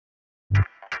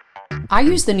I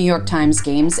use the New York Times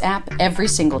Games app every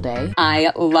single day.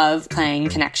 I love playing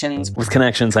Connections. With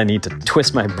Connections, I need to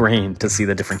twist my brain to see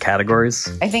the different categories.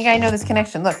 I think I know this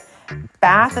connection. Look,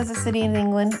 Bath is a city in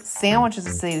England, Sandwich is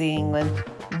a city in England,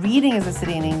 Reading is a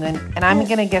city in England, and I'm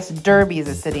going to guess Derby is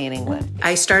a city in England.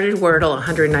 I started Wordle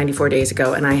 194 days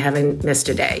ago, and I haven't missed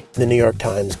a day. The New York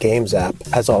Times Games app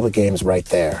has all the games right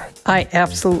there. I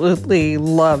absolutely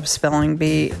love Spelling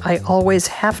Bee. I always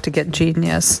have to get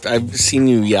Genius. I've seen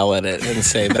you yell at it and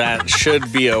say, that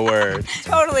should be a word.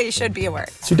 Totally should be a word.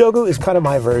 Sudoku is kind of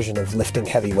my version of lifting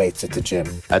heavy weights at the gym.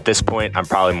 At this point, I'm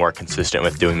probably more consistent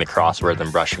with doing the crossword than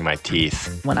brushing my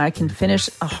teeth. When I can finish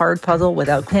a hard puzzle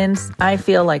without pins, I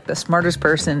feel like the smartest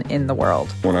person in the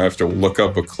world. When I have to look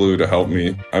up a clue to help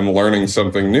me, I'm learning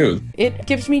something new. It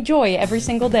gives me joy every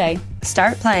single day.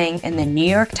 Start playing in the New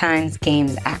York Times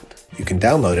Games app. You can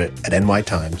download it at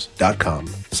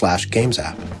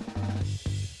nytimes.com/gamesapp.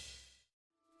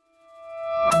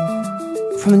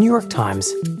 From the New York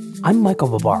Times, I'm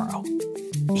Michael Barbaro.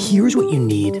 Here's what you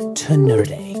need to know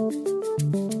today.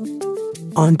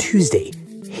 On Tuesday,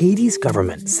 Haiti's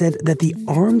government said that the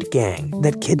armed gang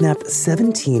that kidnapped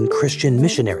 17 Christian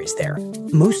missionaries there,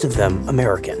 most of them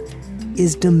American,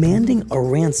 is demanding a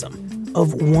ransom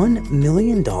of $1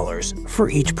 million for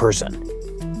each person.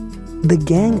 The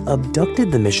gang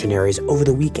abducted the missionaries over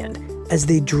the weekend as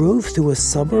they drove through a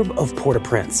suburb of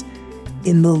Port-au-Prince,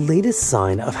 in the latest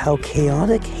sign of how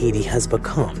chaotic Haiti has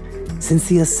become since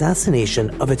the assassination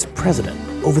of its president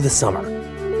over the summer.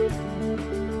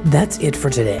 That's it for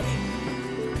today.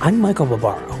 I'm Michael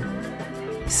Barbaro.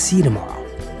 See you tomorrow.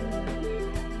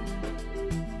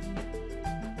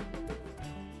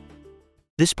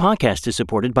 This podcast is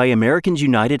supported by Americans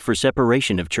United for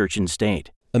Separation of Church and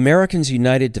State. Americans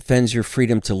United defends your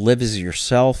freedom to live as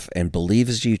yourself and believe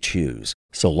as you choose,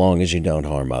 so long as you don't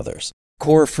harm others.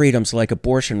 Core freedoms like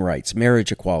abortion rights,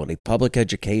 marriage equality, public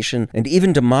education, and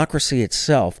even democracy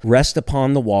itself rest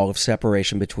upon the wall of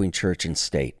separation between church and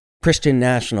state. Christian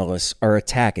nationalists are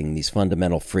attacking these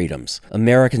fundamental freedoms.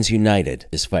 Americans United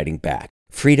is fighting back.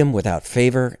 Freedom without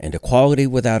favor and equality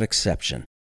without exception.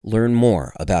 Learn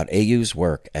more about AU's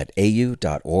work at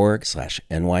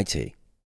au.org/NYT.